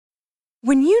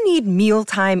When you need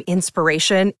mealtime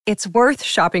inspiration, it's worth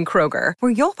shopping Kroger,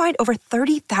 where you'll find over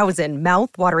 30,000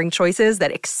 mouth-watering choices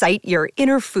that excite your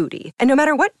inner foodie. And no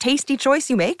matter what tasty choice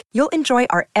you make, you'll enjoy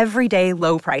our everyday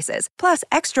low prices, plus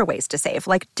extra ways to save,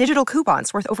 like digital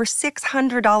coupons worth over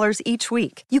 $600 each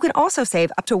week. You can also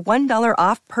save up to $1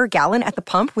 off per gallon at the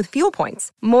pump with fuel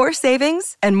points. More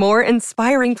savings and more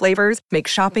inspiring flavors make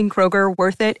shopping Kroger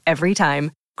worth it every time.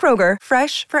 Kroger,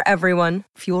 fresh for everyone.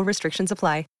 Fuel restrictions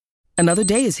apply. Another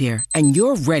day is here, and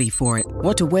you're ready for it.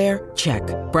 What to wear? Check.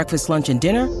 Breakfast, lunch, and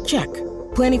dinner? Check.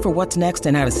 Planning for what's next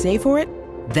and how to save for it?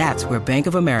 That's where Bank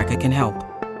of America can help.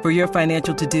 For your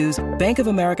financial to-dos, Bank of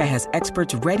America has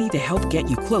experts ready to help get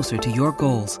you closer to your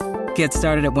goals. Get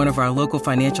started at one of our local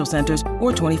financial centers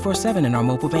or 24/7 in our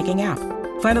mobile banking app.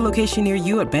 Find a location near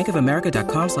you at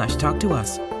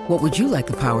bankofamerica.com/talktous. What would you like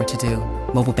the power to do?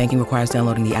 Mobile banking requires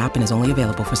downloading the app and is only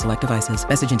available for select devices.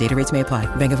 Message and data rates may apply.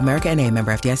 Bank of America N.A.,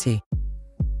 member FDIC.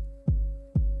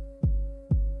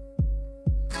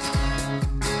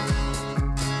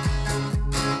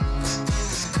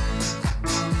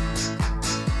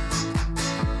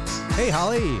 Hey,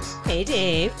 Holly. Hey,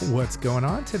 Dave. What's going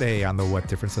on today on the What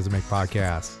Difference Does It Make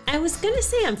podcast? I was going to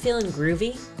say I'm feeling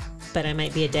groovy, but I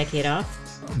might be a decade off.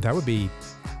 That would be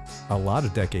a lot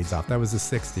of decades off. That was the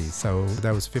 60s, so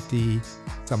that was 50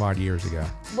 some odd years ago.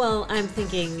 Well, I'm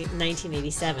thinking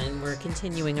 1987. We're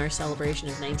continuing our celebration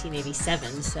of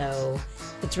 1987, so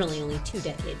it's really only 2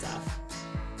 decades off.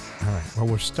 All right. Well,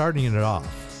 we're starting it off.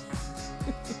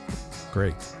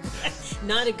 Great.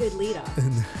 Not a good lead off.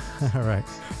 All right.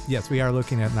 Yes, we are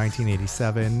looking at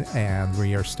 1987, and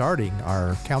we are starting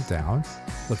our countdown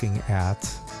looking at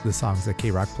the songs that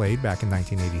KROQ played back in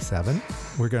 1987.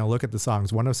 We're going to look at the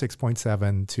songs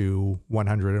 106.7 to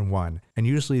 101. And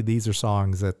usually these are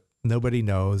songs that nobody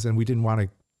knows, and we didn't want to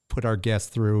put our guests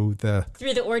through the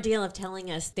ordeal of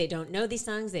telling us they don't know these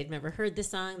songs, they've never heard the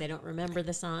song, they don't remember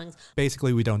the songs.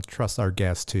 Basically, we don't trust our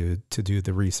guests to do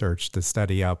the research, to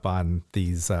study up on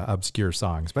these obscure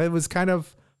songs. But it was kind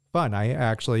of fun. I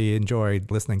actually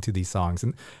enjoyed listening to these songs,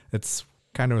 and it's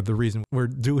kind of the reason we're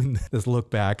doing this look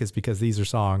back is because these are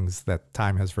songs that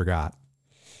time has forgot.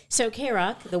 So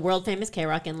KROQ, the world famous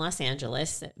KROQ in Los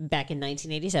Angeles, back in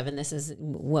 1987, this is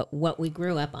what we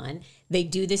grew up on. They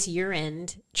do this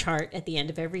year-end chart at the end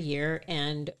of every year,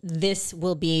 and this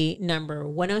will be number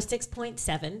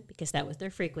 106.7, because that was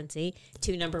their frequency,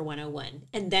 to number 101.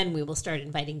 And then we will start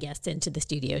inviting guests into the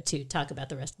studio to talk about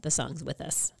the rest of the songs with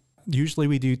us. Usually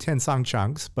we do 10-song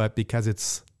chunks, but because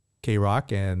it's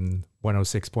KROQ and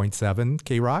 106.7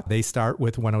 KROQ, they start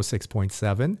with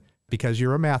 106.7. Because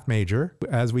you're a math major,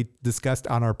 as we discussed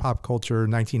on our Pop Culture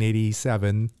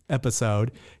 1987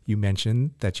 episode, you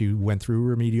mentioned that you went through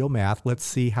remedial math. Let's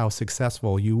see how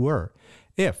successful you were.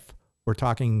 If we're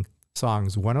talking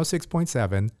songs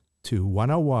 106.7 to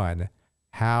 101,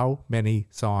 how many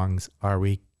songs are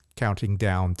we counting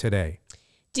down today?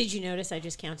 Did you notice I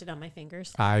just counted on my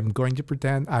fingers? I'm going to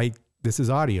pretend this is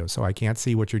audio, so I can't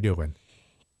see what you're doing.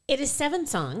 It is 7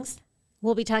 songs.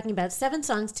 We'll be talking about 7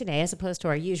 songs today as opposed to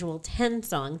our usual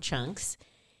 10-song chunks.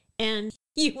 And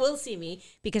you will see me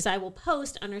because I will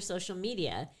post on our social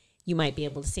media. You might be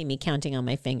able to see me counting on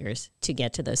my fingers to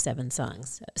get to those 7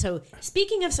 songs. So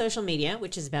speaking of social media,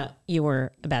 which is you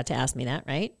were about to ask me that,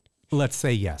 right? Let's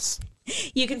say yes.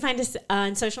 You can find us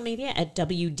on social media at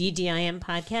WDDIM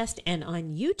Podcast and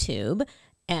on YouTube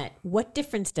at What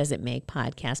Difference Does It Make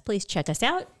Podcast. Please check us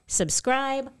out,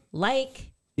 subscribe, like.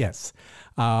 Yes.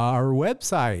 Our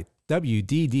website,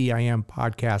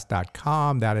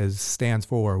 WDDIMpodcast.com. That stands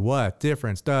for What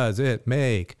Difference Does It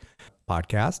Make?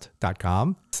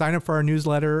 Podcast.com. Sign up for our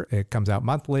newsletter. It comes out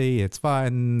monthly. It's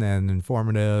fun and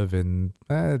informative, and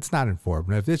it's not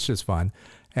informative. It's just fun.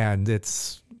 And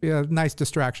it's a nice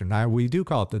distraction. We do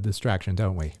call it the distraction,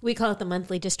 don't we? We call it the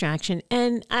monthly distraction.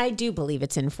 And I do believe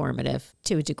it's informative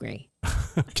to a degree.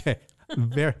 Okay.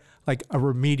 Very like a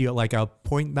remedial, like a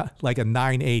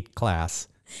 9.8 class.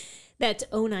 That's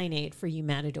 098 for you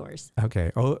matadors.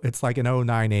 Okay. Oh, it's like an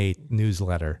 098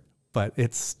 newsletter, but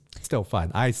it's still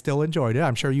fun. I still enjoyed it.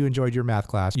 I'm sure you enjoyed your math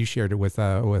class. You shared it with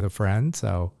a friend,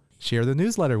 so share the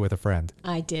newsletter with a friend.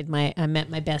 I did. I met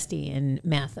my bestie in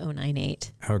Math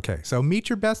 098. Okay. So meet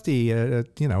your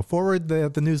bestie, forward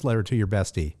the newsletter to your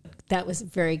bestie. That was a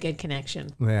very good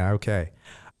connection. Yeah. Okay.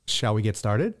 Shall we get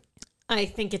started? I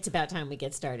think it's about time we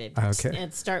get started. Okay.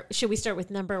 And should we start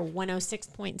with number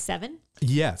 106.7?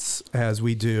 Yes, as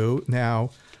we do. Now,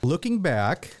 looking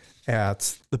back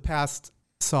at the past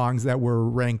songs that were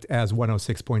ranked as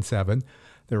 106.7,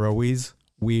 they're always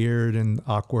weird and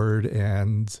awkward,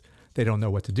 and they don't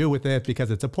know what to do with it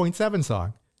because it's a 0.7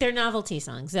 song. They're novelty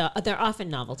songs. They're often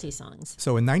novelty songs.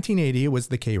 So in 1980, it was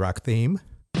the KROQ theme.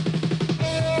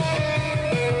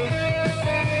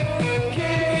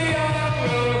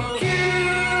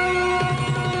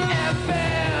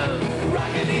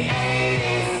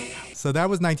 So that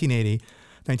was 1980.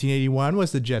 1981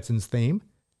 was the Jetsons theme.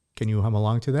 Can you hum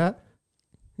along to that?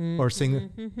 Or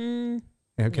sing?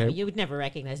 Okay. No, you would never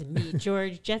recognize him. Meet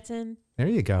George Jetson. There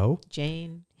you go.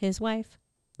 Jane, his wife.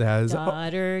 That is,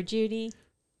 Daughter Judy.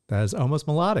 that is almost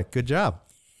melodic. Good job.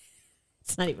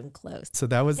 It's not even close. So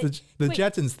that was the Wait.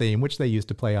 Jetsons theme, which they used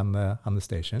to play on the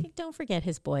station. Don't forget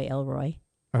his boy Elroy.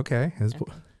 Okay.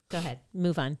 Go ahead.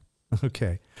 Move on.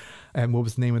 Okay. And what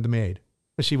was the name of the maid?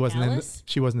 She wasn't Alice?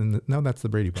 No, that's the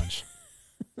Brady Bunch.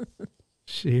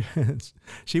 she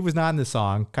was not in the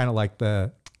song, kind of like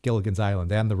the Gilligan's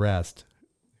Island and the rest.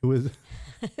 Who was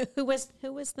who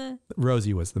was the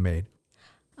Rosie was the maid.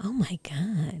 Oh my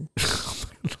God.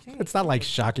 It's not like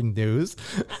shocking news.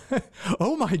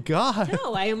 Oh my God.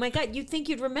 No, oh my God. You'd think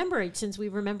you'd remember it since we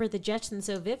remember the Jetsons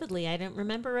so vividly. I don't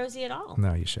remember Rosie at all.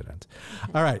 No, you shouldn't.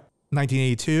 All right.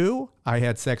 1982, I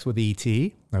Had Sex with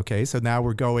E.T. Okay, so now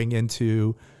we're going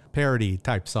into parody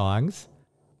type songs.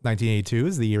 1982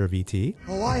 is the year of E.T.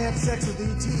 Oh, I had sex with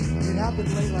E.T. It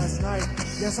happened late last night.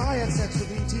 Yes, I had sex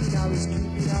with E.T. Now he's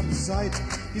creeping out of sight.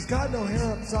 He's got no hair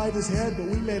upside his head, but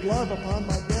we made love upon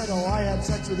my bed. Oh, I had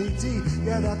sex with E.T.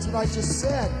 Yeah, that's what I just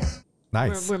said.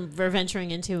 Nice. We're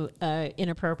venturing into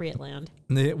inappropriate land.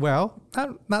 Well,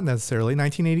 not necessarily.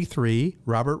 1983,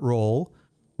 Robert Roll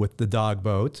with The Dog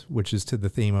Boat, which is to the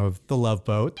theme of The Love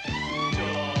Boat.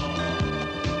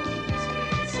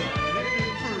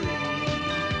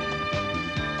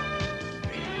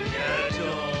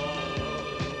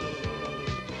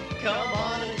 Come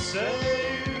on and sail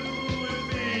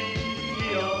with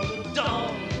me on the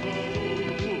dog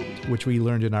boat. Which we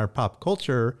learned in our pop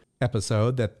culture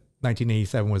episode that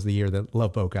 1987 was the year that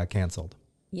Love Boat got canceled.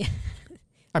 Yeah.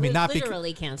 I mean, not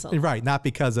literally canceled. Right, not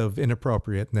because of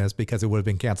inappropriateness, because it would have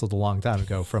been canceled a long time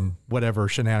ago from whatever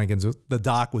shenanigans the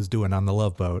doc was doing on the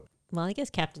Love Boat. Well, I guess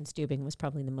Captain Steubing was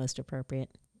probably the most appropriate.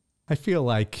 I feel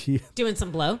like Doing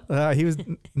some blow? he was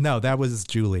no, that was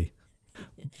Julie,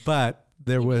 but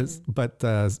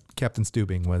Captain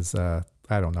Steubing was I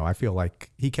don't know. I feel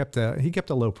like he kept a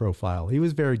low profile. He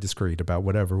was very discreet about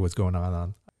whatever was going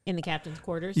on. In the captain's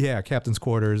quarters? Yeah, captain's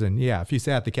quarters, and yeah, if you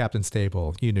sat at the captain's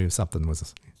table, you knew something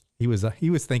was. He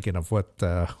was thinking of what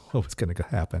was going to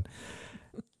happen.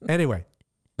 Anyway,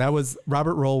 that was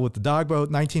Robert Roll with The Dog Boat.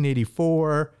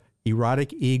 1984,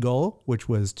 Erotic Eagle, which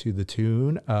was to the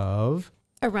tune of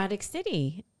Erotic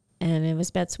City, and it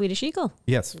was about Swedish Eagle.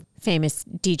 Yes, Famous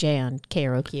DJ on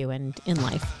KROQ and in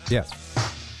life. yes.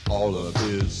 All of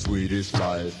his Swedish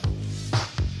life,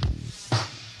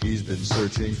 he's been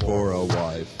searching for a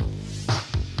wife.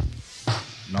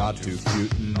 Not too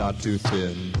cute and not too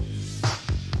thin.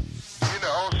 You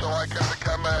know, so I can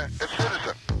become a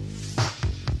citizen.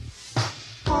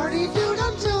 Party dude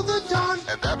until the dawn.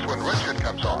 And that's when Richard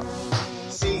comes on.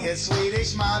 See his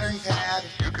Swedish modern pad.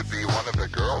 You could be one of the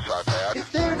girls I've had.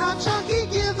 If they're not chunky,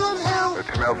 give them hell. It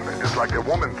smells just like a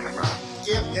woman's smell.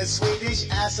 Give his Swedish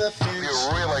ass a pinch. You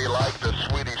really like the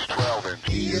Swedish 12-inch.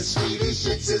 He is Swedish,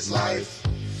 it's his life.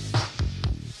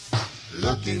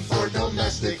 Looking for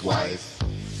domestic wife.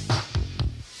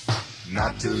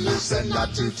 Not too loose and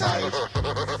not too tight.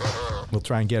 We'll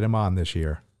try and get him on this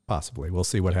year, possibly. We'll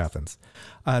see what happens.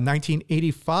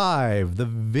 1985, The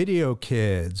Video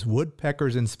Kids,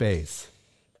 Woodpeckers in Space.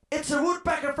 It's a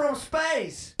woodpecker from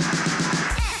space.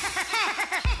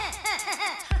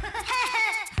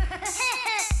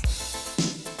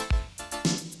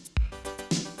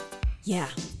 Yeah.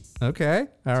 Okay,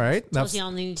 all right. Tells you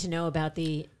all need to know about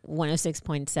the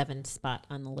 106.7 spot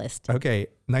on the list. Okay,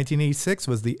 1986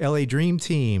 was the LA Dream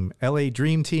Team. LA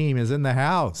Dream Team is in the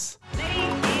house. Ladies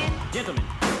and gentlemen.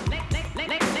 Ladies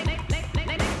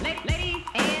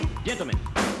and gentlemen.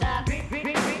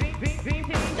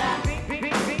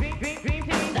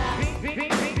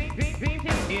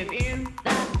 Is in the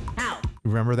house.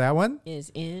 Remember that one?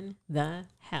 Is in the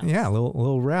house. Yeah, a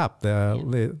little rap.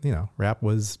 Rap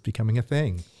was becoming a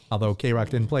thing. Although KROQ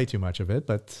didn't play too much of it,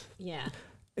 but Yeah.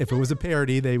 if it was a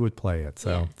parody, they would play it.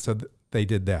 So they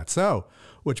did that. So,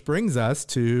 which brings us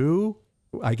to,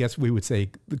 I guess we would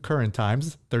say, the current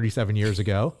times, 37 years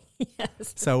ago.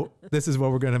 Yes. So this is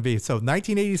what we're going to be. So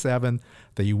 1987,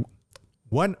 the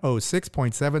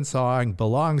 106.7 song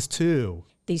belongs to.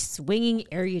 The Swinging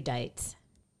Erudites.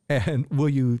 And will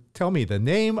you tell me the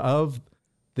name of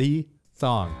the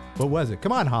song? What was it?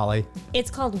 Come on, Holly.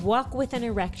 It's called Walk with an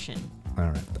Erection. All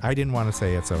right. I didn't want to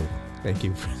say it, so thank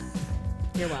you.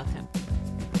 You're welcome.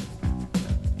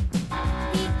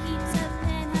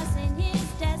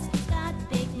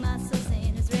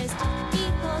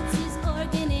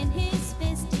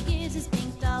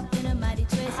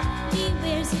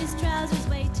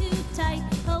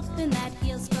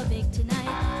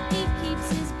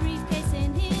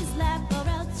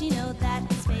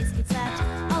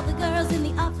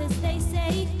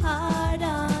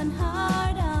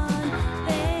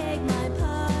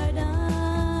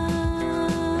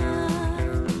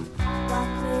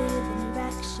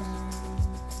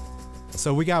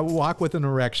 So we got Walk with an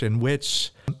Erection, which,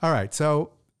 all right,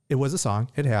 so it was a song.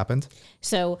 It happened.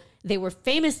 So they were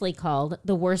famously called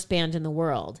the worst band in the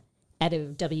world at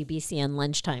a WBCN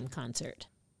lunchtime concert.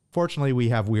 Fortunately, we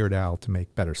have Weird Al to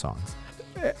make better songs.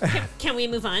 Can we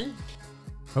move on?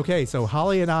 Okay, so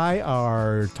Holly and I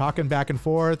are talking back and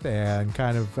forth and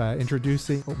kind of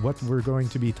introducing what we're going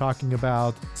to be talking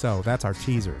about. So that's our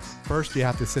teaser. First, you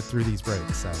have to sit through these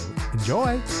breaks. So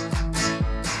enjoy.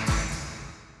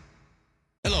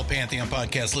 Hello, Pantheon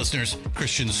Podcast listeners.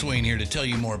 Christian Swain here to tell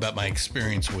you more about my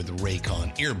experience with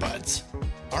Raycon earbuds.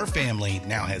 Our family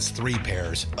now has 3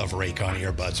 pairs of Raycon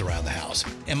earbuds around the house,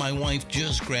 and my wife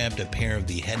just grabbed a pair of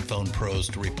the Headphone Pros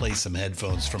to replace some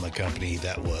headphones from a company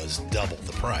that was double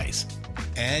the price.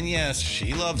 And yes,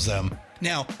 she loves them.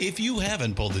 Now, if you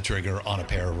haven't pulled the trigger on a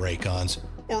pair of Raycons,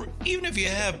 or even if you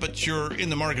have, but you're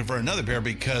in the market for another pair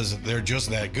because they're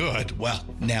just that good, well,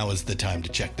 now is the time to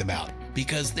check them out,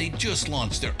 because they just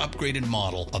launched their upgraded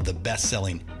model of the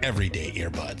best-selling everyday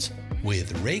earbuds.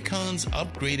 With Raycon's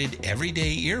upgraded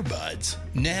everyday earbuds,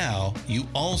 now you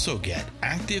also get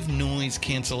active noise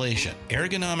cancellation,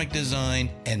 ergonomic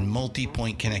design, and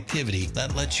multi-point connectivity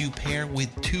that lets you pair with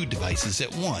 2 devices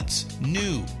at once.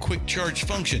 New quick charge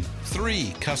function, 3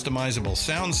 customizable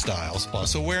sound styles,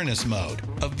 plus awareness mode.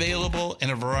 Available in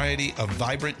a variety of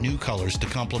vibrant new colors to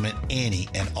complement any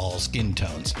and all skin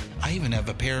tones. I even have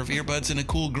a pair of earbuds in a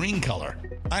cool green color.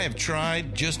 I have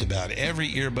tried just about every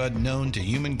earbud known to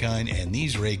humankind, and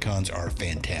these Raycons are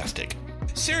fantastic.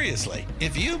 Seriously,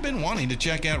 if you've been wanting to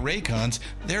check out Raycons,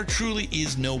 there truly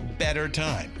is no better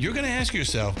time. You're going to ask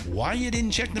yourself why you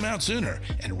didn't check them out sooner,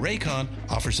 and Raycon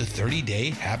offers a 30-day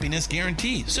happiness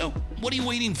guarantee. So what are you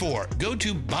waiting for? Go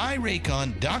to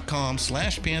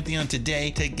buyraycon.com/Pantheon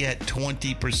today to get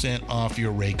 20% off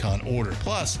your Raycon order,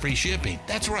 plus free shipping.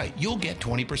 That's right, you'll get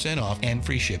 20% off and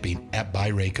free shipping at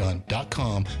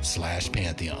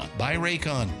buyraycon.com/Pantheon.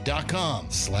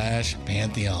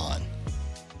 buyraycon.com/Pantheon.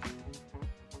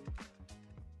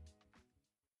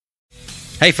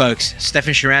 Hey folks,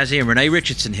 Stefan Shirazi and Renee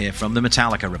Richardson here from the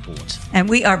Metallica Report. And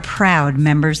we are proud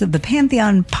members of the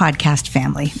Pantheon podcast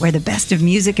family, where the best of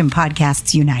music and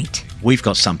podcasts unite. We've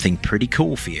got something pretty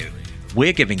cool for you.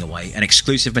 We're giving away an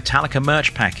exclusive Metallica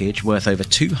merch package worth over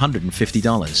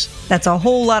 $250. That's a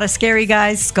whole lot of Scary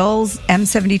Guys, Skulls,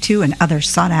 M72, and other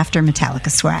sought-after Metallica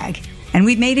swag. And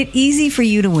we've made it easy for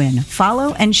you to win.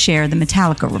 Follow and share the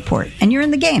Metallica Report, and you're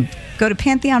in the game. Go to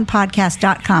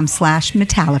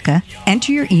pantheonpodcast.com/Metallica,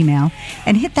 enter your email,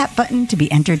 and hit that button to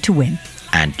be entered to win.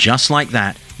 And just like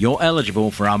that, you're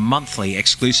eligible for our monthly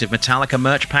exclusive Metallica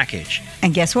merch package.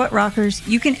 And guess what, rockers?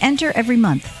 You can enter every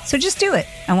month, so just do it.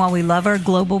 And while we love our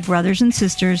global brothers and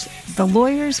sisters, the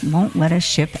lawyers won't let us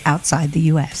ship outside the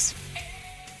U.S.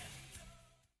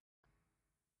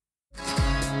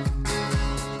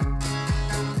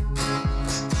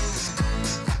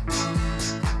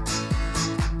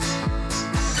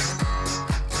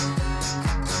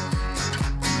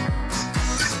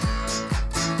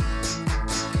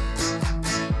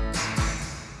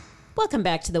 Welcome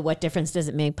back to the What Difference Does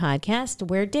It Make podcast,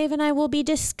 where Dave and I will be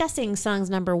discussing songs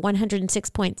number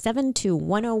 106.7 to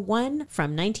 101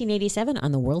 from 1987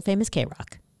 on the world-famous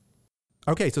KROQ.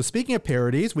 Okay, so speaking of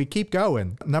parodies, we keep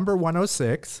going. Number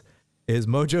 106 is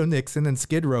Mojo Nixon and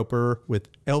Skid Roper with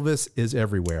Elvis is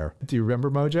Everywhere. Do you remember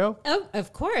Mojo? Oh,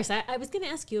 of course. I was going to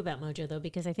ask you about Mojo, though,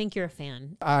 because I think you're a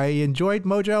fan. I enjoyed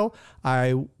Mojo.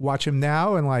 I watch him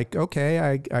now and okay,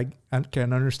 I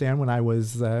can understand when I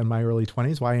was in my early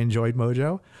 20s why I enjoyed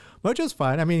Mojo. Mojo's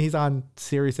fun. I mean, he's on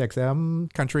Sirius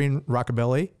XM, country and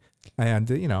rockabilly,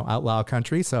 and, outlaw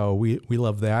country. So we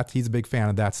love that. He's a big fan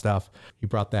of that stuff. He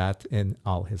brought that in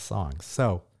all his songs.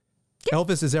 So yep.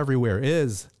 Elvis is Everywhere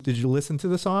did you listen to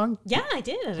the song? Yeah, I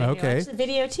did. Okay. I watched the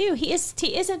video too. He is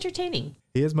entertaining.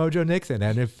 He is Mojo Nixon.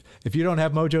 And if you don't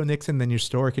have Mojo Nixon, then your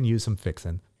store can use some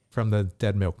fixin' from the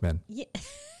Dead Milkmen. Yeah.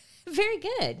 Very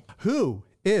good.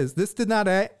 This did not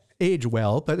age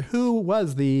well, but who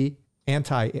was the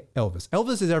anti-Elvis?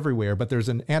 Elvis is everywhere, but there's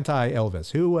an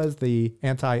anti-Elvis. Who was the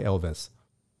anti-Elvis?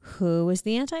 Who was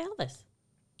the anti-Elvis?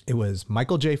 It was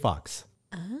Michael J. Fox.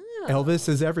 Oh. Elvis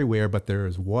is everywhere, but there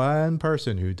is one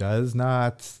person who does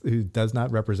not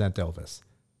represent Elvis.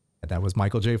 And that was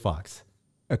Michael J. Fox,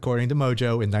 according to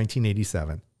Mojo in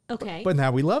 1987. Okay. But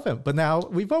now we love him. But now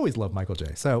we've always loved Michael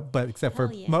J. So, but except for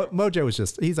Mojo is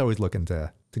he's always looking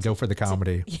to go for the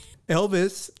comedy.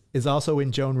 Elvis is also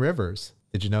in Joan Rivers.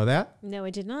 Did you know that? No, I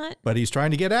did not. But he's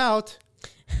trying to get out.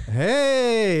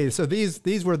 Hey, so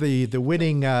these were the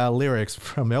winning lyrics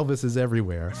from Elvis is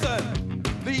Everywhere.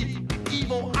 The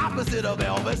evil opposite of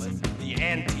Elvis, the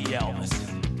anti-Elvis.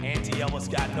 Anti-Elvis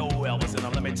got no Elvis in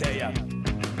him, let me tell ya.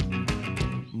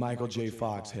 Michael J.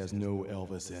 Fox has no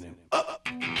Elvis in him.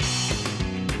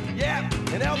 Yeah,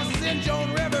 and Elvis is in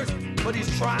Joan Rivers, but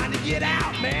he's trying to get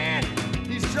out, man.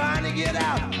 He's trying to get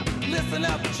out. Listen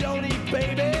up, Joni,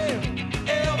 baby.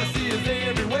 Elvis is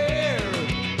everywhere.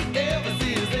 Elvis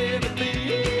is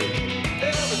everything.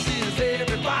 Elvis is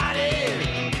everybody.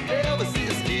 Elvis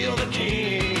is still the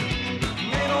king.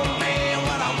 Man, oh man,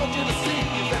 what I want you to see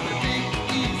is that the big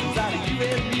ease inside of you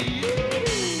and me.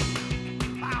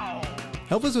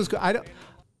 Elvis was good.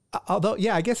 Although,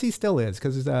 yeah, I guess he still is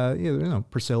because,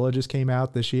 Priscilla just came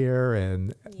out this year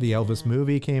and the Elvis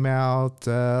movie came out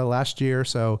last year.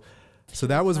 So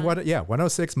that was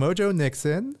 106 Mojo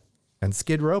Nixon and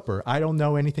Skid Roper. I don't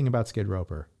know anything about Skid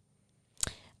Roper.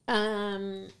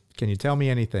 Can you tell me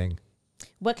anything?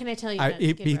 What can I tell you about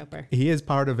Skid Roper? He is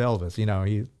part of Elvis.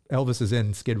 Elvis is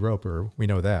in Skid Roper. We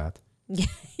know that.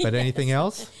 But anything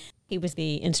else? He was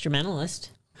the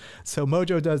instrumentalist. So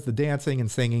Mojo does the dancing and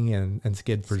singing and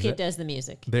Skid does the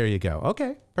music. There you go.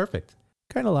 Okay, perfect.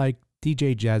 Kind of like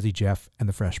DJ Jazzy Jeff and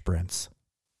the Fresh Prince.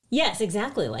 Yes,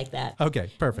 exactly like that.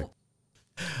 Okay, perfect.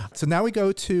 So now we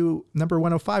go to number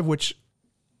 105, which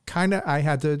I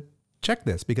had to check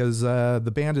this because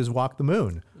the band is Walk the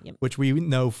Moon, which we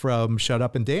know from Shut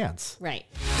Up and Dance. Right.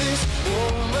 This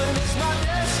woman is my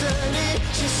destiny.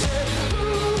 She said,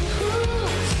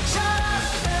 shut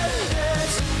up and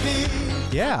dance me.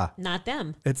 Yeah. Not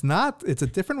them. It's not. It's a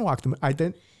different Walk the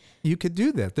Moon. You could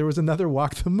do that. There was another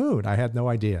Walk the Moon. I had no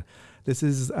idea. This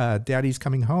is Daddy's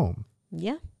Coming Home.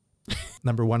 Yeah.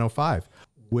 Number 105,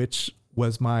 which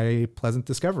was my pleasant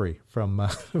discovery from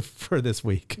for this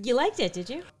week. You liked it, did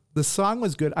you? The song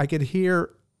was good. I could hear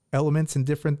elements and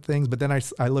different things, but then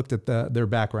I looked at their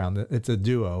background. It's a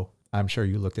duo. I'm sure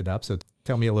you looked it up. So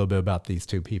tell me a little bit about these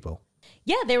two people.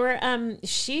 Yeah, they were,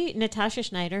 Natasha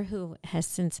Schneider, who has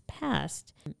since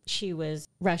passed, she was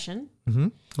Russian. Mm-hmm.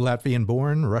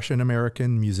 Latvian-born,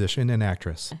 Russian-American musician and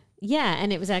actress. Yeah,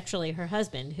 and it was actually her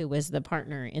husband who was the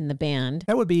partner in the band.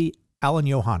 That would be Alan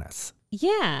Johannes.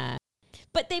 Yeah,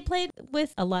 but they played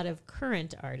with a lot of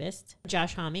current artists.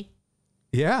 Josh Homme.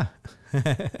 Yeah,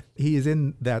 he is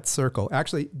in that circle.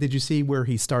 Actually, did you see where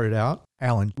he started out?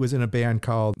 Alan was in a band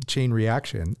called Chain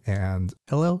Reaction and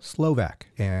Hello Slovak,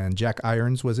 and Jack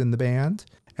Irons was in the band.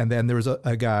 And then there was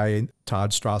a guy,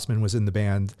 Todd Strassman, was in the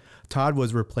band. Todd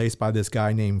was replaced by this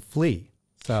guy named Flea.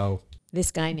 So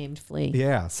this guy named Flea.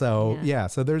 Yeah. So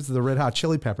there's the Red Hot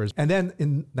Chili Peppers. And then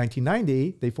in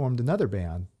 1990, they formed another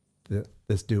band,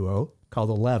 this duo called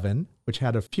 11, which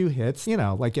had a few hits,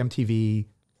 like MTV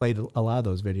played a lot of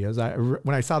those videos.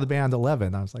 When I saw the band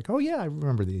 11, I was like, oh yeah, I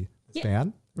remember this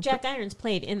band. Jack Irons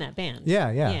played in that band.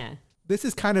 Yeah. This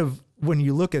is kind of, when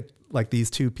you look at like these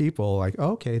two people, like,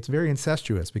 okay, it's very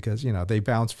incestuous because, they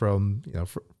bounce from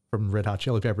Red Hot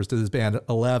Chili Peppers to this band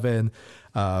 11.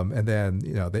 And then,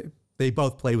 they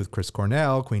both play with Chris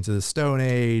Cornell, Queens of the Stone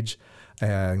Age,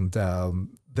 and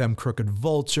them Crooked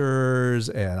Vultures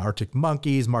and Arctic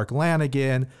Monkeys, Mark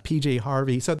Lanigan, PJ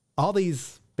Harvey. So all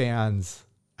these bands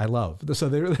I love. So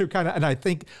they're kind of, and I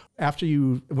think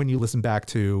when you listen back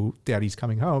to Daddy's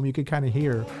Coming Home, you could kind of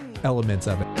hear elements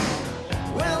of it.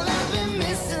 Well, I've been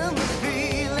missing the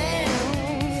feeling.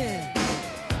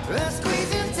 Let's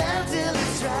squeeze it down till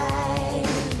it's right.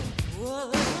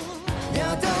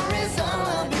 Your door is all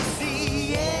I've been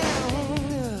seeing,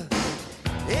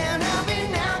 and I'll be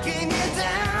knocking you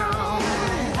down.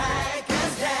 Hi,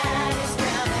 'cause Daddy's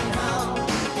coming home.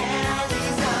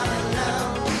 Daddy's all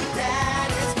alone.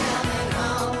 Daddy's coming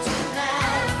home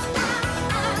tonight.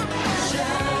 Shut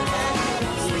up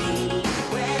and sleep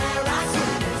where I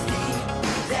sleep and sleep.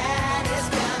 Daddy's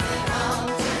coming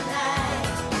home tonight.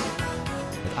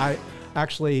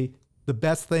 The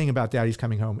best thing about Daddy's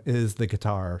Coming Home is the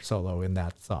guitar solo in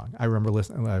that song. I remember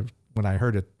listening when I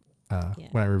heard it,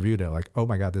 when I reviewed it, like, oh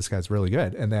my God, this guy's really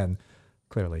good. And then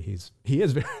clearly he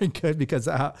is very good because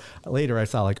later I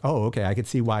saw like, oh, okay, I could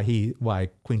see why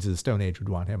Queens of the Stone Age would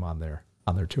want him on their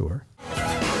tour.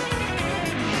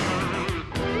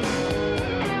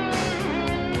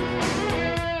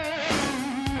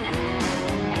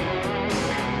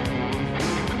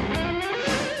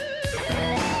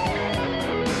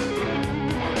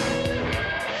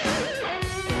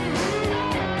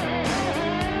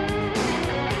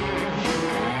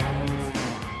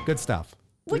 Good stuff.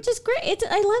 Which is great.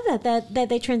 I love that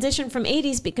they transitioned from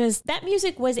 80s because that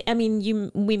music was,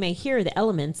 we may hear the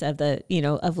elements of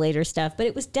of later stuff, but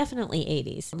it was definitely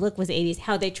 80s. Look was 80s,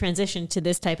 how they transitioned to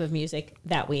this type of music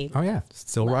that we Oh yeah,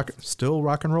 still rock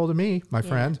and roll to me, my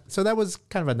friend. So that was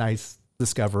kind of a nice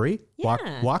discovery.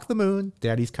 Yeah. Walk the Moon,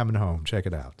 Daddy's Coming Home. Check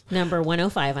it out. Number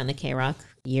 105 on the KROQ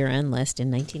year-end list in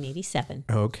 1987.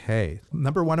 Okay.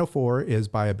 Number 104 is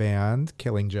by a band,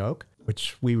 Killing Joke,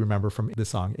 which we remember from the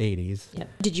song 80s. Yep.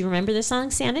 Did you remember the song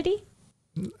Sanity?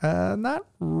 Not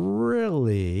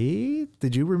really.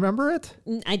 Did you remember it?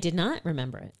 I did not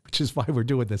remember it. Which is why we're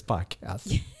doing this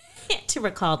podcast. To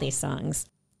recall these songs.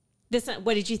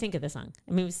 What did you think of the song?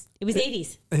 I mean, it was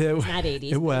 80s. It was not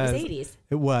 80s. It was 80s.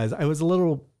 It was. I was a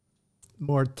little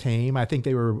more tame. I think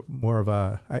they were more of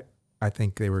I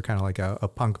think they were kind of like a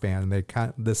punk band.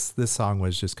 This song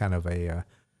was just kind of a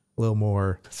little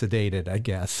more sedated, I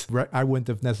guess. I wouldn't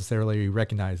have necessarily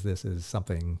recognized this as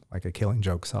something like a Killing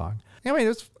Joke song. Anyway,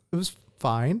 it was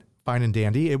fine and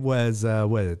dandy. It was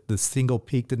the single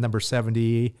peaked at number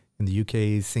 70 in the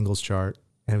UK singles chart.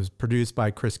 And it was produced by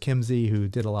Chris Kimsey, who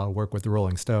did a lot of work with the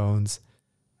Rolling Stones.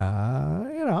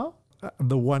 The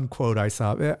one quote I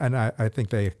saw, and I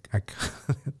think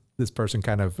this person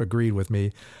kind of agreed with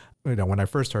me, when I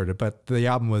first heard it, but the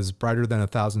album was Brighter Than a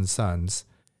Thousand Suns.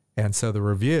 And so the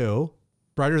review,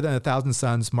 Brighter Than a Thousand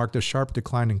Suns marked a sharp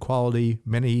decline in quality,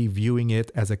 many viewing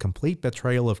it as a complete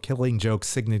betrayal of Killing Joke's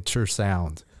signature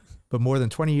sound. But more than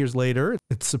 20 years later,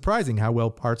 it's surprising how well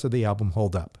parts of the album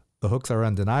hold up. The hooks are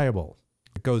undeniable.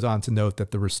 It goes on to note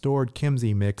that the restored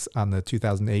Kimsey mix on the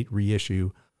 2008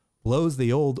 reissue blows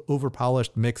the old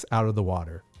overpolished mix out of the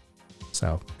water.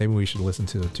 So maybe we should listen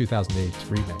to the 2008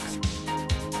 remix.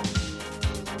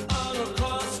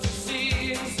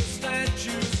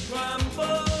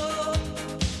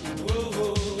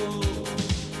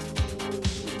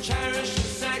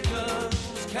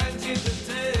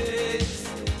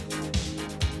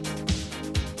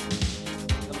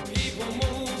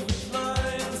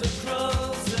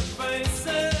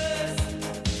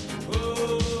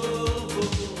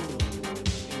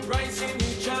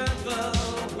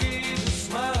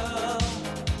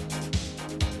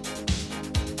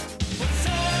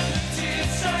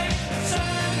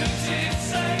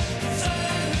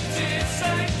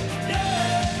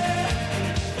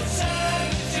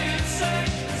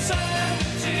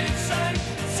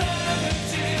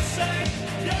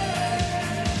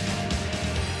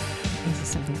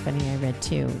 Funny I read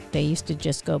too. They used to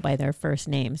just go by their first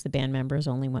names. The band members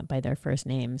only went by their first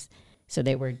names. So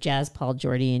they were Jazz, Paul,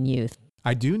 Jordy, and Youth.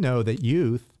 I do know that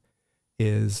Youth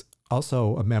is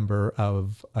also a member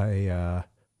of a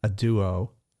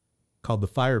duo called the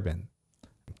Firemen.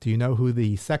 Do you know who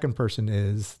the second person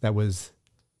is that was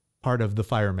part of the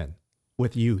Firemen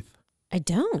with Youth? I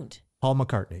don't. Paul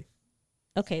McCartney.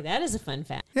 Okay, that is a fun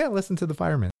fact. Yeah, listen to the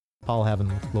Firemen. Paul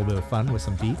having a little bit of fun with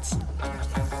some beats.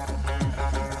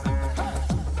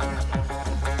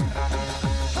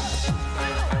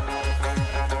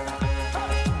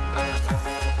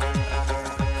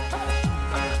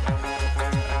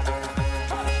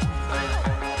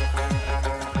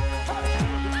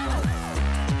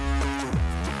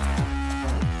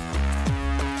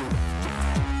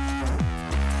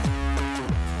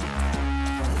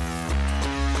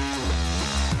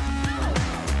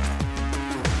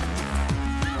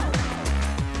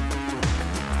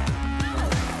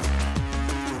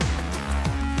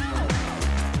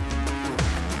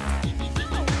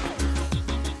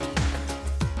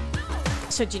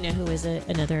 So do you know who is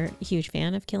another huge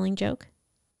fan of Killing Joke?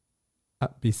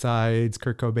 Besides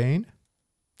Kurt Cobain?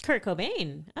 Kurt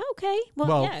Cobain. Okay.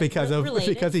 Well, yeah, because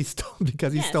he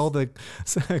stole the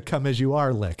 "Come As You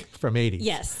Are" lick from '80s.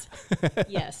 Yes.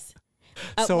 Yes.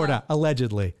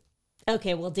 Allegedly.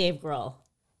 Okay. Well, Dave Grohl.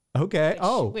 Okay.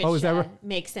 Which, is that right?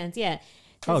 makes sense? Yeah.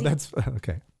 That's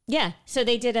okay. Yeah. So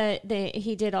he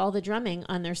did all the drumming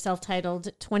on their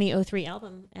self-titled 2003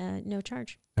 album, No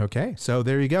Charge. Okay. So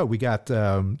there you go. We got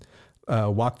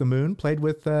Walk the Moon played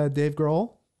with Dave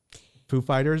Grohl, Foo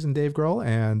Fighters and Dave Grohl,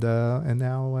 and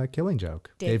now Killing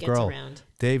Joke. Dave gets Grohl. Around.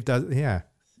 Dave does. Yeah.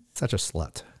 Such a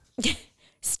slut.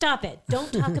 Stop it.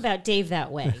 Don't talk about Dave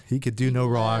that way. He could do no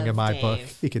wrong in my book.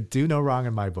 He could do no wrong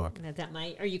in my book.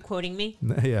 Are you quoting me?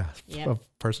 Yeah. Yep. A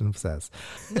person says.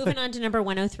 Moving on to number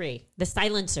 103, The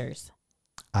Silencers.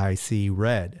 I See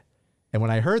Red. And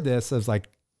when I heard this, I was like,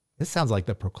 this sounds like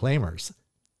the Proclaimers.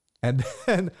 And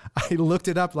then I looked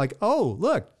it up like, oh,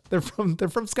 look, they're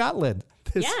from Scotland.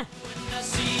 Yeah.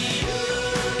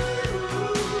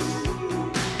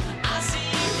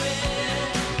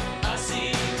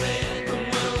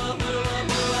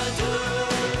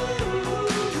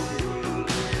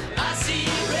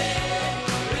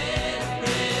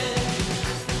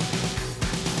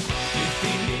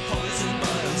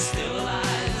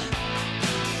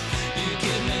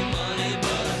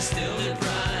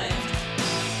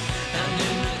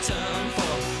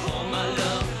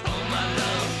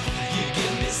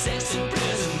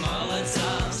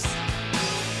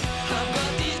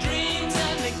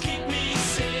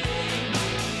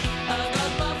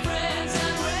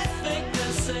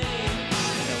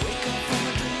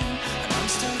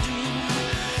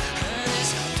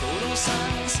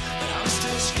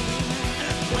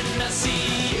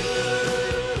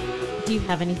 Do you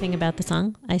have anything about the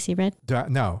song I See Red?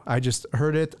 No, I just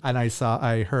heard it and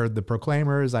I heard the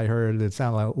Proclaimers. I heard it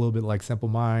sounded like a little bit like Simple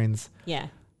Minds. Yeah.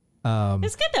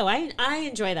 It's good though. I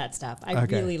enjoy that stuff. I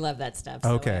really love that stuff.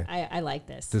 So Okay. I like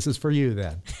this. This is for you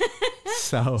then.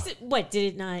 So What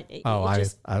did it not?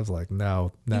 I was like,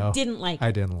 no. You didn't like it?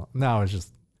 I didn't. No, it's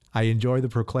just I enjoy the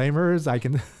Proclaimers. I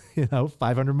can,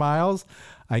 500 Miles.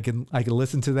 I can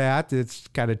listen to that. It's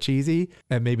kind of cheesy,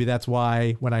 and maybe that's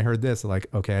why when I heard this, like,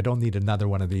 okay, I don't need another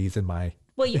one of these in my.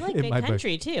 Well, you like Big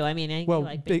Country too. I mean, you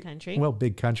like Big Country. Well,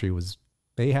 Big Country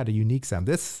they had a unique sound.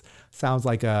 This sounds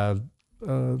like a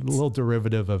little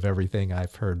derivative of everything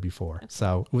I've heard before. Okay.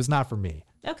 So it was not for me.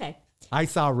 Okay. I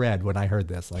saw red when I heard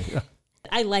this. Like,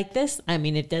 I like this. I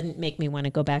mean, it didn't make me want to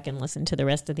go back and listen to the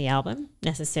rest of the album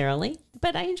necessarily,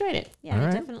 but I enjoyed it. Yeah,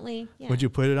 right. Definitely. Yeah. Would you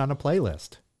put it on a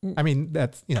playlist? I mean,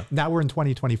 that's, now we're in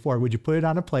 2024. Would you put it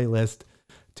on a playlist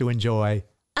to enjoy,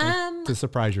 to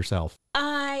surprise yourself?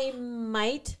 I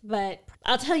might, but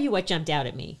I'll tell you what jumped out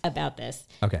at me about this.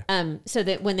 Okay. So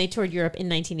that when they toured Europe in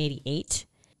 1988,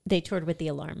 they toured with The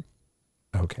Alarm.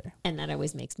 Okay. And that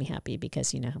always makes me happy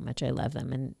because you know how much I love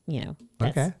them. And,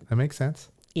 okay. That makes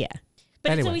sense. Yeah.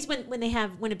 But Anyway. it's always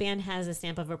when a band has a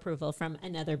stamp of approval from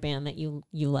another band that you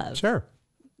love. Sure.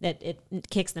 That it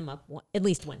kicks them up at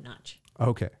least one notch.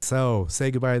 Okay. So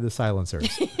say goodbye to the Silencers.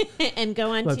 And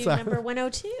go on to number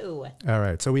 102. All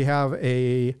right. So we have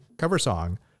a cover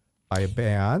song by a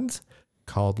band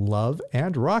called Love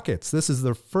and Rockets. This is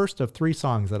the first of 3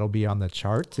 songs that'll be on the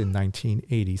charts in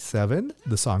 1987.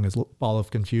 The song is Ball of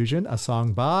Confusion, a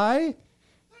song by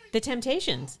The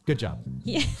Temptations. Good job.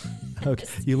 Yeah. Okay.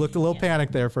 You looked a little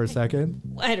panicked there for a second.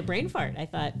 I had a brain fart. I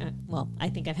thought, I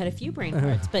think I've had a few brain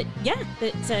farts, but yeah,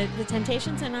 it's The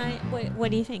Temptations. And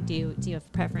what do you think? Do you have a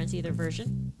preference, either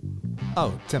version?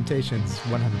 Oh, Temptations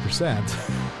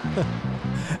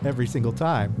 100%. Every single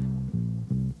time.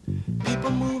 People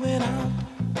moving out,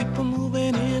 people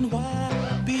moving in.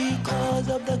 Why? Because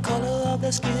of the color of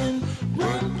their skin.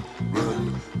 Run,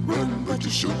 run, run, but you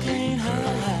sure can't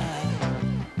hide.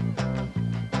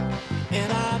 An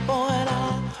eye for an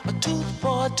eye, a tooth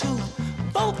for a tooth.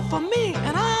 Vote for me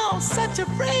and I'll set you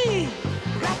free.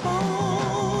 Rap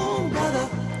on, brother,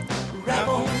 rap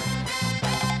on.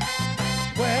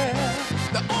 Well,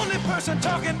 the only person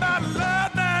talking about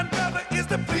love, man, brother, is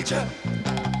the preacher.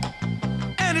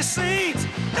 And it seems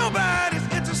nobody's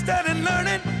interested in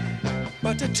learning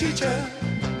but the teacher.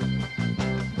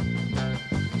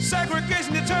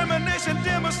 Segregation, determination,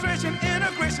 demonstration,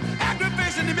 integration,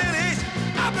 aggravation, humiliation,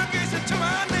 obligation to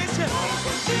my nation.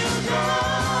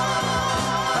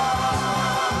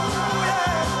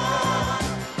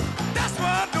 That's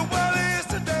what the world is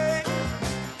today.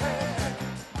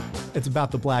 It's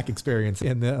about the black experience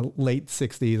in the late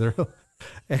 60s.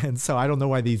 And so I don't know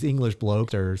why these English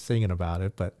blokes are singing about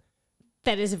it, but.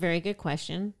 That is a very good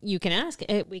question. You can ask.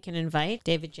 We can invite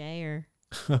David J. or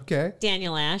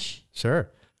Daniel Ash. Sure.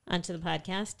 Onto the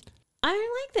podcast. I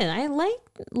like that. I like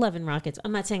Love and Rockets.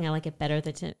 I'm not saying I like it better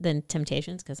than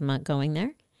Temptations because I'm not going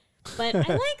there. But I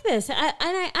like this.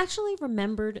 I actually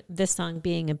remembered this song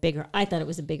being I thought it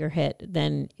was a bigger hit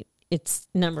than its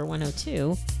number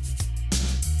 102.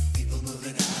 People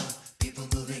moving out, people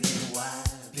moving in. Why?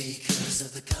 Because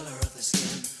of the color of the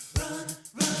skin. Run,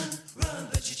 run, run,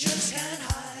 but you just can't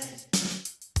hide.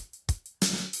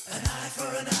 An eye for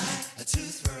an eye, a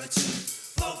tooth for a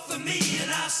tooth. Vote for me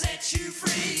and I'll set you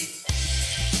free.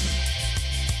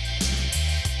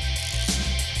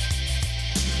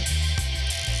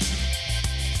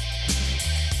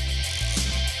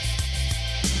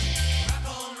 Rap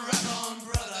on,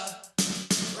 brother.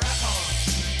 Rap on.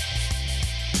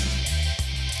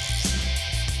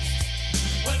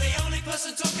 Well, the only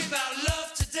person talking about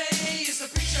love today is the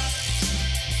preacher.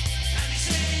 And he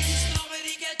says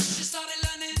nobody gets you started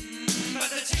learning but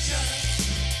the teacher.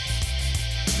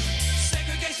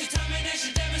 Segregation,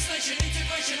 determination, demonstration,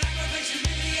 integration, aggravation,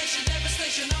 humiliation,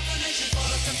 devastation of the nation, full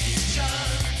of confusion.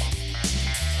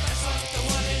 That's what the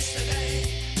world is today.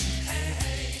 Hey,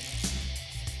 hey.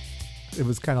 It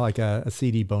was kind of like a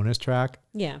CD bonus track.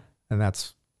 Yeah. And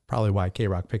that's probably why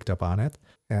KROQ picked up on it.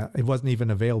 It wasn't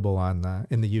even available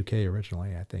in the UK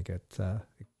originally. I think it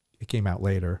came out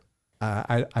later.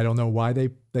 I don't know why they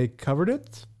covered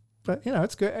it, but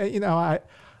it's good.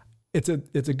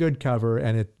 It's a good cover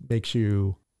and it makes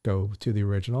you go to the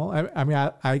original. I mean,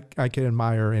 I can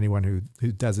admire anyone who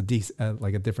does a decent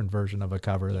a different version of a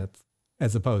cover that's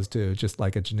as opposed to just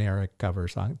like a generic cover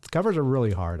song. Covers are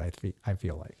really hard. I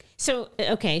feel like. So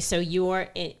okay, so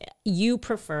you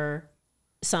prefer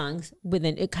songs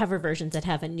with cover versions that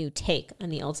have a new take on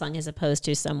the old song as opposed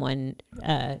to someone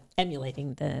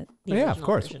emulating the Yeah, of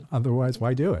course. version. Otherwise,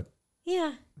 why do it?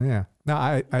 Yeah. Yeah. No,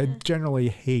 I generally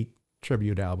hate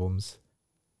tribute albums.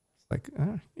 Like,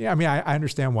 yeah, I mean, I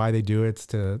understand why they do it. It's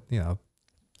to,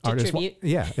 artists. Tribute.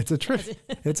 Yeah, it's a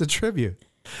it's a tribute.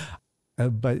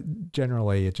 But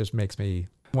generally, it just makes me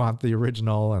want the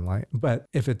original but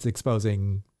if it's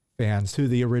exposing fans to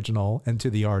the original and to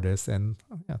the artist, and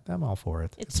I'm all for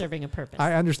it. It's serving a purpose.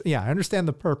 I understand. Yeah, I understand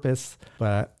the purpose,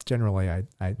 but generally,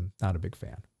 I'm not a big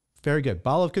fan. Very good.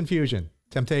 Ball of Confusion,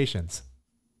 Temptations.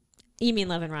 You mean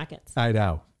Love and Rockets? I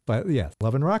know, but yeah,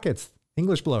 Love and Rockets,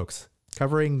 English blokes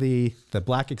covering the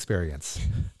black experience,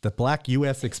 the black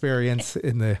U.S. experience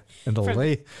in the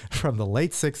from the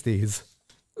late '60s.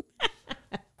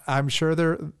 I'm sure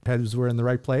their heads were in the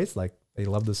right place. Like, they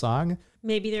love the song.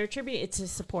 Maybe they're a tribute. It's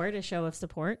a show of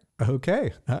support.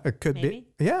 Okay, it could Maybe.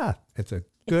 be. Yeah, it's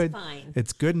good. Fine.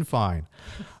 It's good and fine.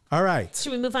 All right.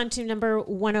 Should we move on to number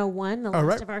 101, the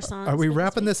last of our songs? Are we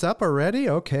wrapping this up already?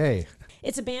 Okay.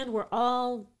 It's a band we're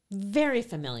all very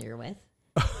familiar with.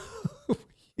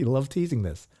 You love teasing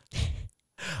this.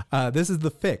 This is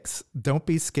The Fix. Don't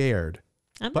be scared.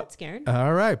 I'm not scared.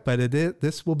 All right, but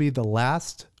this will be the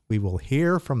last we will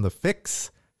hear from The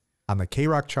Fix on the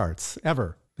KROQ charts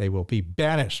ever. They will be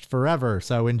banished forever.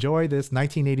 So enjoy this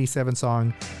 1987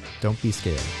 song, Don't Be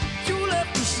Scared. You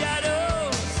left the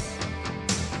shadows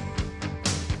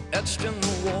etched in the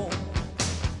wall.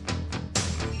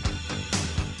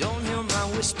 Don't hear my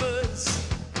whispers.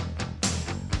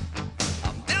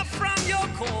 I'm deaf from your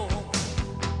call.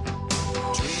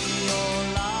 Dream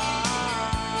your life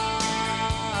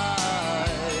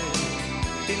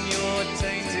in your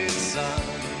tainted sun.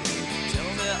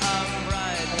 Tell me I'm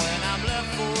right when I'm left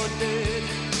for dead.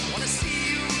 Wanna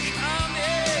see you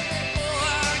coming, oh,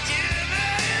 I'm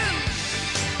giving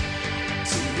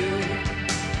to you.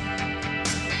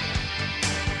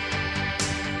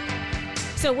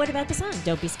 So what about the song,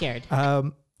 Don't Be Scared?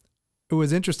 It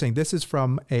was interesting. This is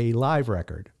from a live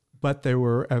record, but there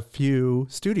were a few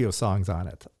studio songs on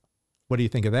it. What do you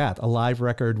think of that? A live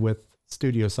record with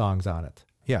studio songs on it.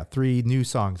 Yeah, 3 new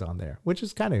songs on there, which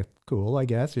is kind of cool, I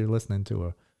guess. You're listening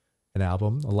to an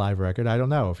album, a live record. I don't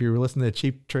know. If you were listening to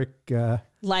Cheap Trick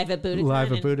Live at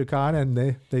Budokan and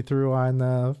they threw on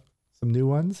some new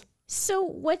ones. So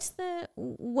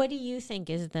what do you think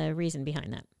is the reason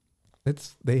behind that?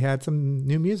 They had some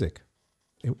new music.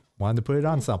 They wanted to put it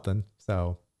on something.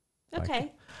 So,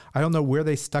 okay. I don't know where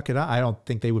they stuck it on. I don't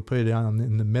think they would put it on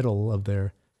in the middle of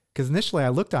their, because initially I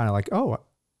looked on it like, oh,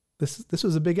 this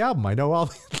was a big album. I know all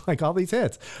these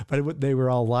hits, but they were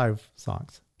all live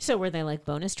songs. So were they like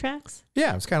bonus tracks?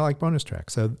 Yeah, it was kind of like bonus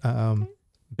tracks. So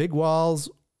Big Walls,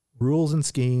 Rules and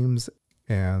Schemes,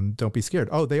 and Don't Be Scared.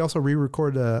 Oh, they also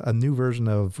re-recorded a new version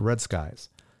of Red Skies,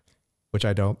 which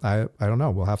I don't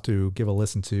know. We'll have to give a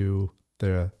listen to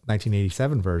the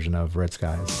 1987 version of Red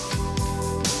Skies.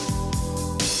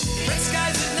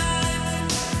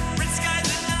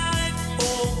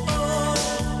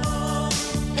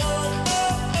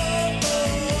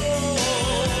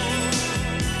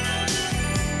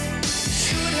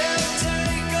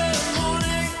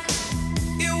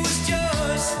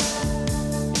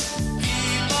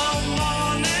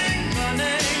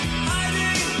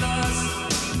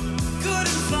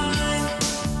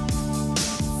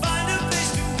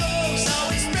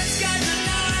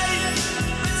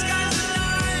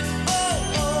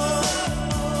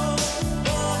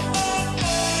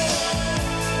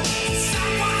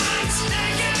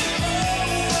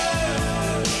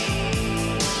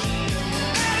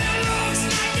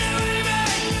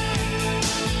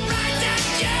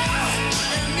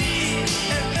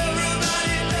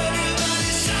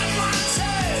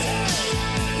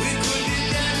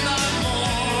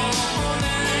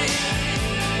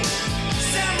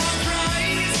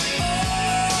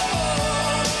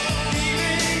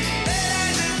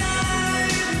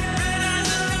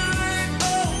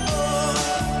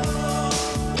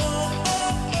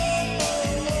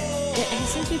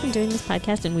 Doing this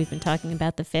podcast and we've been talking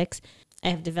about The Fix, I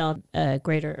have developed a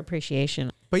greater appreciation.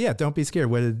 But yeah, Don't Be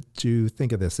Scared. What did you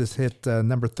think of this? This hit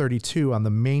number 32 on the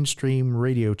mainstream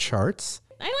radio charts.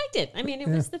 I liked it. I mean, it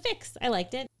was The Fix. I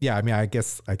liked it. Yeah, I mean, I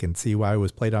guess I can see why it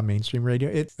was played on mainstream radio.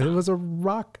 It was a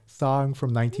rock song from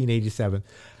 1987,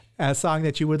 a song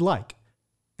that you would like,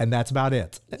 and that's about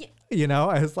it. Yeah. You know,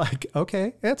 I was like,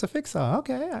 okay, it's a Fix song.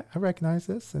 Okay, I recognize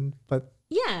this, but.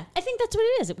 Yeah, I think that's what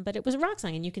it is. But it was a rock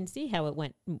song, and you can see how it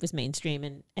was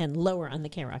mainstream and lower on the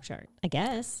KROQ chart, I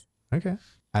guess. Okay.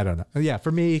 I don't know. Yeah,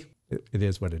 for me, it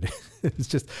is what it is. It's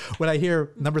just when I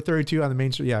hear number 32 on the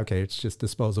main street, yeah, okay, it's just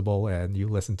disposable and you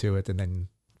listen to it and then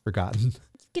forgotten.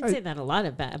 You can say that a lot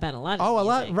about a lot of a music.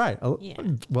 lot, right. Yeah.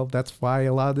 Well, that's why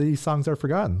a lot of these songs are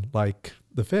forgotten. Like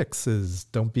The Fix is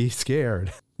Don't Be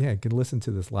Scared. Yeah, you can listen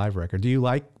to this live record. Do you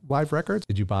like live records?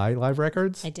 Did you buy live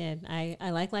records? I did. I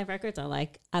like live records. I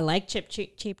like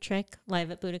Cheap Trick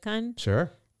live at Budokan.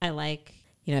 Sure. I like,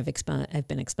 I've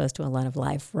been exposed to a lot of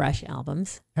live Rush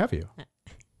albums. Have you?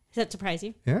 Does that surprise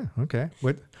you? Yeah, okay.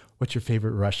 What's your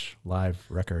favorite Rush live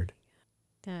record?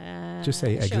 Just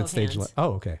say Exit Stage Left.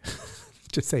 Oh, okay.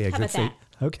 Just say Exit Stage.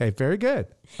 Okay, very good.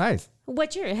 Nice.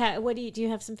 Do you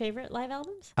have some favorite live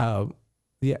albums?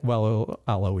 Yeah, well,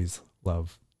 I'll always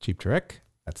love Cheap Trick.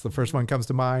 That's the first one comes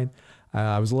to mind.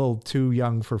 I was a little too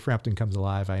young for Frampton Comes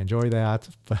Alive. I enjoy that.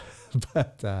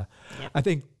 But I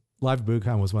think Live at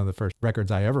Budokan was one of the first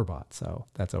records I ever bought. So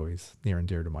that's always near and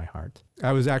dear to my heart.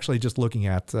 I was actually just looking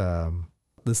at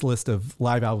this list of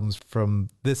live albums from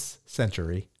this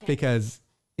century because,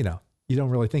 you don't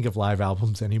really think of live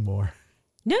albums anymore.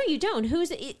 No, you don't.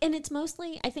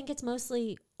 I think it's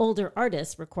mostly older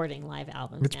artists recording live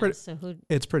albums.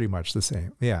 It's pretty much the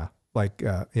same. Yeah. Like,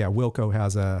 Wilco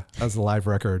has a live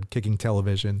record, Kicking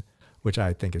Television, which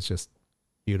I think is just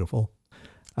beautiful.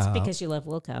 It's because you love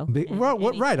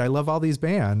Wilco. Right. I love all these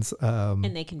bands.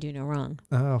 And they can do no wrong.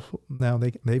 No,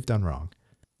 they've done wrong.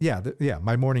 Yeah.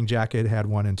 My Morning Jacket had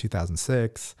one in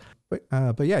 2006.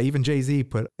 But yeah, even Jay-Z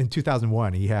in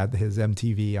 2001, he had his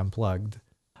MTV Unplugged.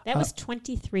 That was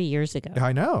 23 years ago.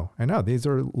 I know. These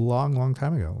are long, long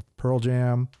time ago. Pearl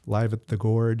Jam, Live at the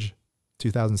Gorge,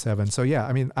 2007. So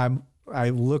yeah,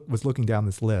 I was looking down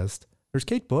this list. There's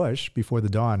Kate Bush, Before the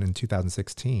Dawn in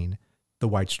 2016, The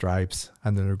White Stripes,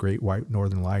 and then The Great White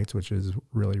Northern Lights, which is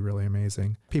really, really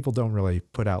amazing. People don't really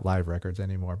put out live records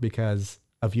anymore because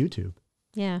of YouTube.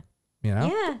 Yeah.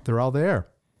 Yeah. They're all there.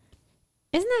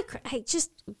 Isn't that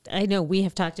I know we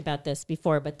have talked about this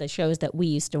before, but the shows that we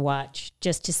used to watch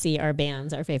just to see our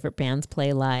favorite bands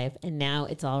play live, and now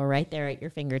it's all right there at your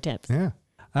fingertips. Yeah.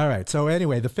 All right. So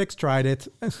anyway, the Fix tried it.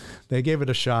 They gave it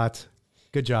a shot.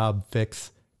 Good job,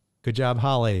 Fix. Good job,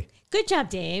 Holly. Good job,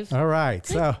 Dave. All right.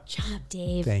 Good job,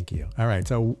 Dave. Thank you. All right.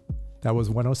 So that was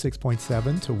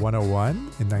 106.7 to 101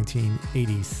 in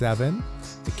 1987.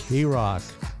 The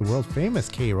KROQ, the world famous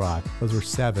KROQ. Those were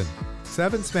seven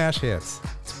smash hits.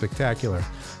 Spectacular. It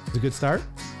was a good start.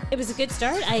 It was a good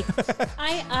start.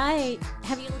 I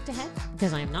have you looked ahead?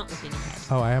 Because I am not looking ahead.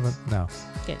 Oh, I haven't. No.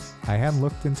 Good. I hadn't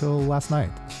looked until last night.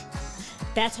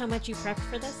 That's how much you prepped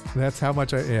for this? That's how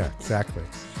much yeah, exactly.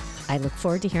 I look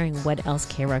forward to hearing what else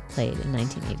KROQ played in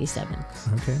 1987.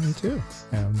 Okay, me too.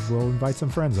 And we'll invite some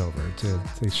friends over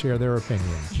to share their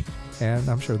opinions. And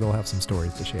I'm sure they'll have some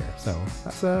stories to share. So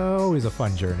that's always a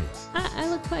fun journey. I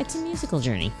look forward. It's a musical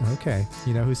journey. Okay.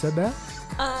 You know who said that?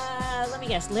 Let me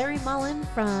guess. Larry Mullen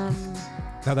from...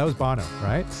 No, that was Bono,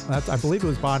 right? I believe it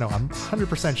was Bono. I'm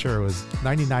 100% sure it was,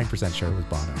 99% sure it was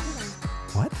Bono.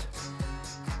 What?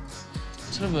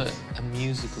 Sort of a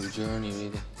musical journey,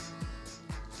 really.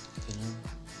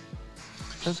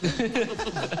 I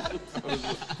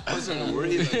was going to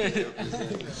worry about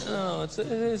that. No,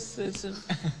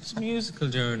 it's a musical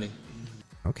journey.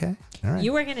 Okay, all right.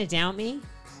 You were going to doubt me?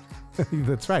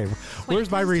 That's right.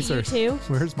 Where's my research?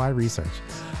 Where's my research?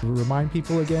 Remind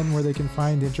people again where they can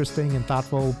find interesting and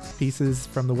thoughtful pieces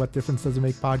from the What Difference Does It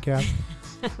Make podcast.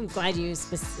 I'm glad you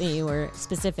were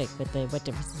specific with the What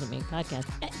Difference Does It Make podcast.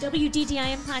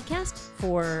 WDDIM podcast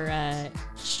for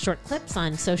short clips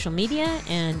on social media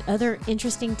and other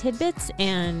interesting tidbits,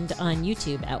 and on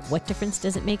YouTube at What Difference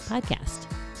Does It Make podcast.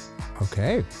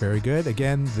 Okay, very good.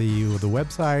 Again, the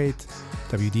website,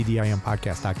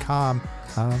 WDDIMpodcast.com.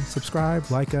 Subscribe,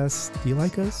 like us. Do you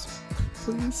like us?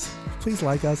 Please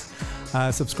like us.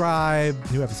 Subscribe.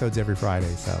 New episodes every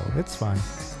Friday, so it's fun.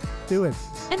 Do it.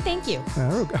 And thank you.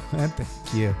 And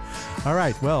thank you. All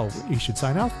right. Well, you should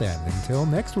sign off then. Until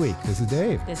next week. This is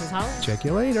Dave. This is Holly. Check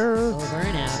you later. Over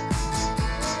and out.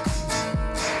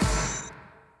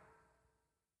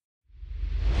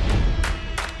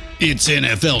 It's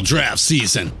NFL draft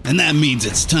season, and that means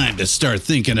it's time to start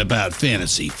thinking about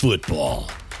fantasy football.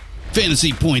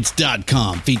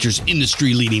 FantasyPoints.com features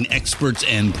industry-leading experts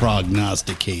and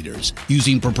prognosticators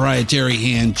using proprietary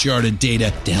hand-charted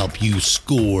data to help you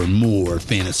score more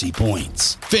fantasy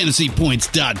points.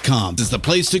 FantasyPoints.com is the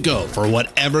place to go for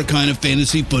whatever kind of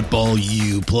fantasy football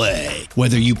you play.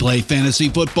 Whether you play fantasy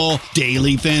football,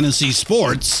 daily fantasy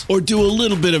sports, or do a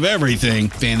little bit of everything,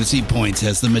 Fantasy Points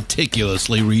has the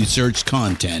meticulously researched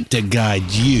content to guide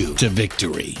you to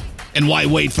victory. And why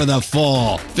wait for the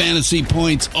fall? Fantasy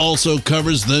Points also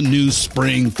covers the new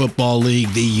spring football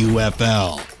league, the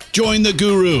UFL. Join the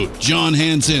guru, John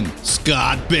Hansen,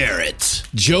 Scott Barrett,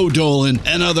 Joe Dolan,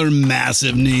 and other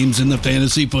massive names in the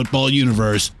fantasy football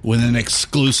universe with an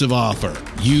exclusive offer.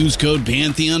 Use code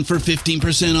Pantheon for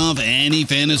 15% off any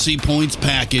Fantasy Points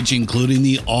package, including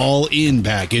the all-in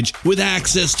package, with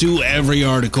access to every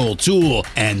article, tool,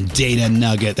 and data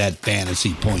nugget that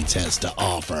Fantasy Points has to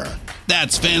offer.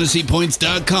 That's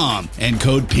fantasypoints.com and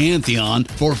code Pantheon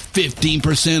for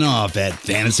 15% off at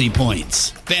Fantasy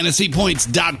Points.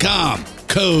 Fantasypoints.com,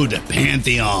 code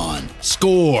Pantheon.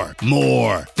 Score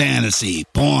more fantasy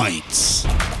points.